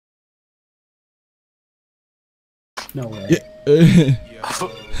No way.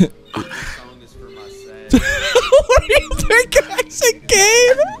 What are you pickaxing,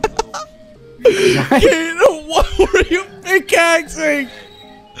 Kade? Kade, what were you pickaxing?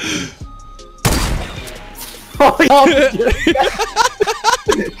 Oh,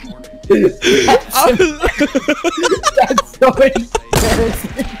 that's so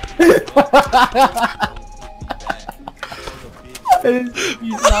embarrassing.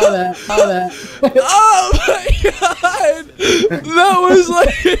 You saw that. Oh my god! That was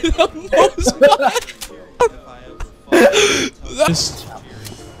like the most.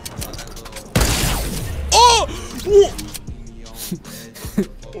 Oh!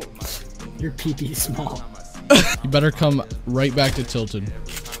 Your pee-pee small. You better come right back to Tilted.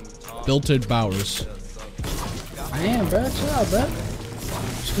 Tilted Bowers. I am, bro. Chill out, bro.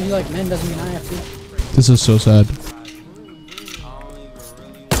 Just because you like men doesn't mean I have to. This is so sad.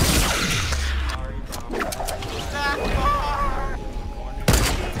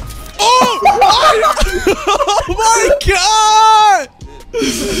 Oh! Oh my god!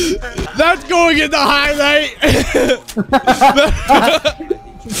 That's going in the highlight.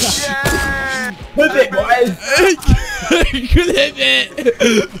 Clip it, boys. Clip it.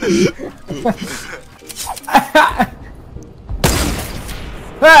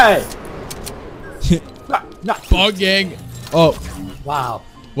 Hey! Bog gang. Oh. Wow.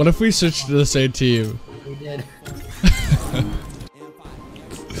 What if we switched to the same team? We did.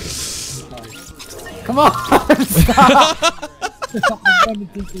 Come on! Stop! I'm going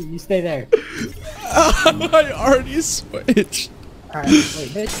to teach you. You stay there. I already switched. Alright,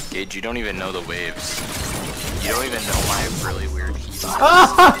 wait, bitch. Gage, you don't even know the waves. You don't even know my really weird keys.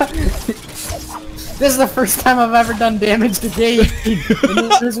 This is the first time I've ever done damage to Gage. And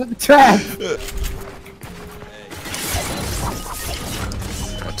it was with the trap.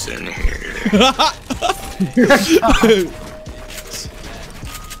 What's in here?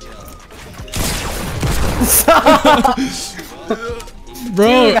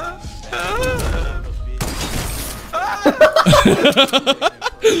 Bro.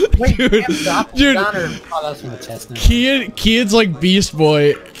 Wait, dude, dude. Oh, that's from the chest now. Cian's like Beast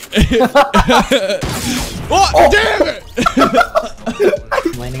Boy. Oh, damn it!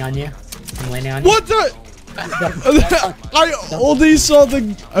 I'm landing on you. I'm landing on you. What the? I only saw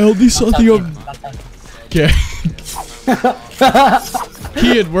the. Okay.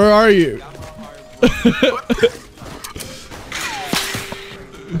 Cian, where are you?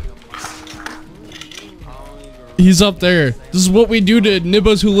 He's up there. This is what we do to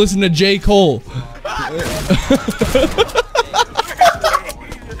nibbos who listen to J. Cole.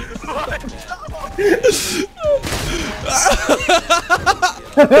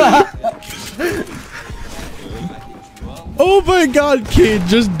 Oh my god, Kade,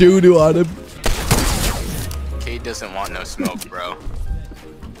 just doo-doo on him. Kade doesn't want no smoke, bro.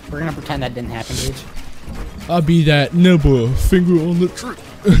 We're gonna pretend that didn't happen, Gage. I'll be that nibble, finger on the tree.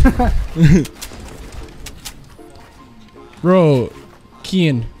 Bro,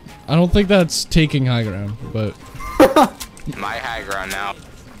 Cian, I don't think that's taking high ground, but... My high ground now.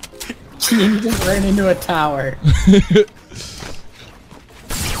 Cian, you just ran into a tower.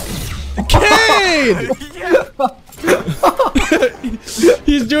 Kade!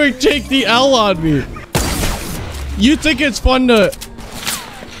 He's doing take the L on me. You think it's fun to...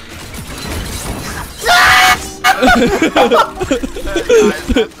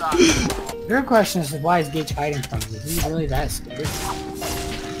 Your question is, why is Gage hiding from you? Is he really that scared?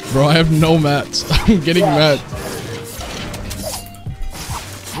 Bro, I have no mats. I'm getting mad.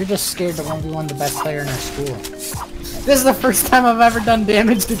 You're just scared to 1v1 the best player in our school. This is the first time I've ever done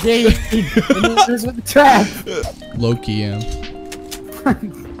damage to Gage. And it was with the trap. Low-key am.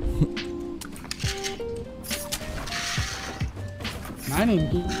 My name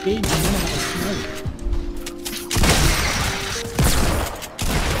is Gage.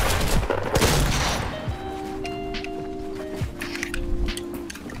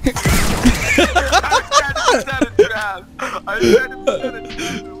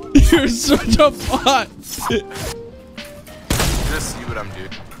 You're such a bot. Just see what I'm doing.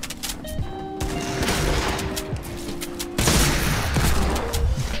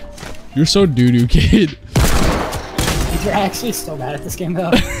 You're so doo-doo, Kade. You're actually so bad at this game,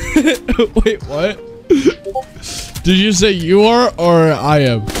 though. Wait, what? Did you say you are or I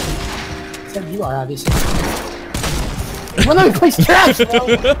am? Except you are, obviously. Well, let me play trash, bro.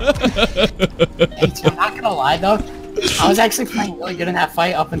 Hey, I'm not gonna lie, though. I was actually playing really good in that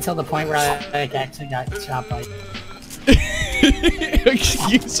fight up until the point where I like, actually got shot by.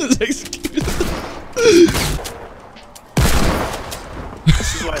 Excuses.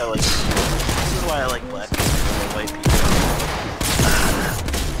 This is why I like. This is why I like black. light people.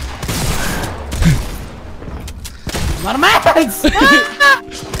 I'm out of mags! You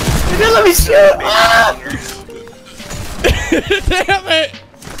didn't let me shoot! Damn it!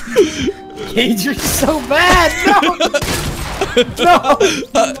 Cage, you're so bad! No!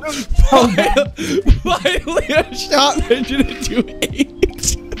 Finally, a shot that didn't do 8.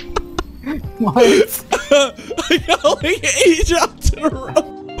 What? I got like 8 shots in a row. Oh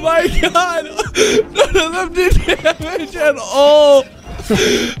my god! None of them did damage at all!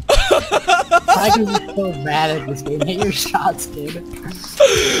 I can be so bad at this game. Hit your shots, dude.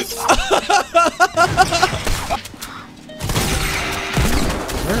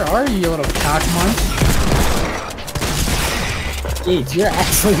 Where are you, you little cock munch? Gage, you're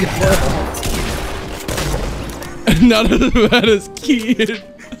actually horrible. None of them had us keyed.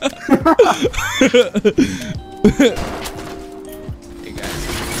 Hey guys,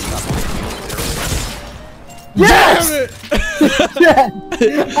 stop making Yes! Yeah,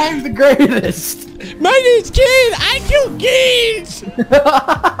 I'm the greatest. My name's Cian. I kill Gage.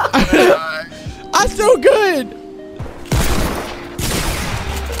 I'm so good.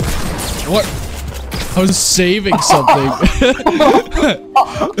 What? I was saving something.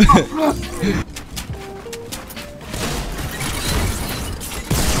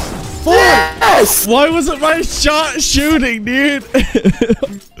 Yes! Why wasn't my shot shooting, dude?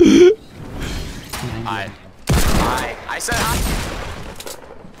 I said hi.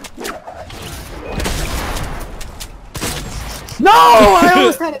 No! I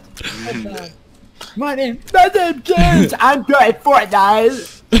almost had it. My name's James. I'm good at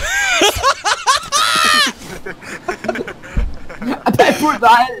Fortnite. I play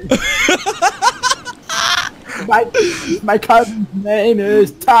Fortnite. My cousin's name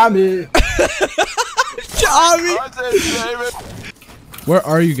is Tommy. Tommy! Where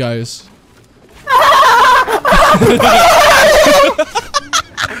are you guys?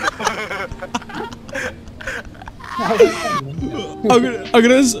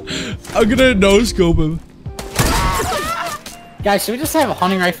 I'm gonna no scope him. Guys, should we just have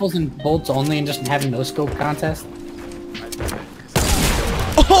hunting rifles and bolts only and just have a no scope contest?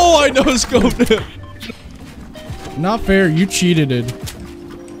 Oh, I no scoped him. Not fair, you cheated it.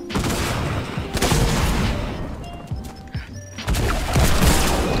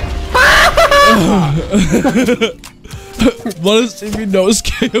 What is if you no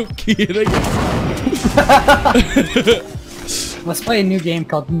scope kidding? Let's play a new game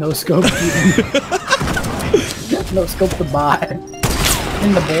called No Scope. No Scope the bot.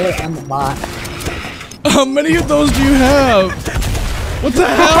 In the bullet and the bot. How many of those do you have? What the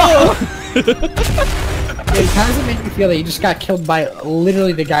hell? It kind of make me feel that you just got killed by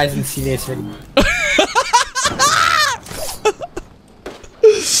literally the guys in C-Days video.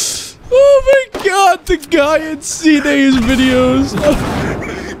 Oh my god, the guy in C-Days videos.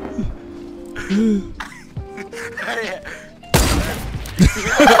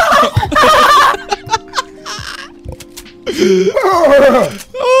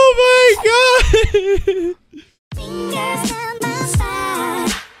 Oh my god!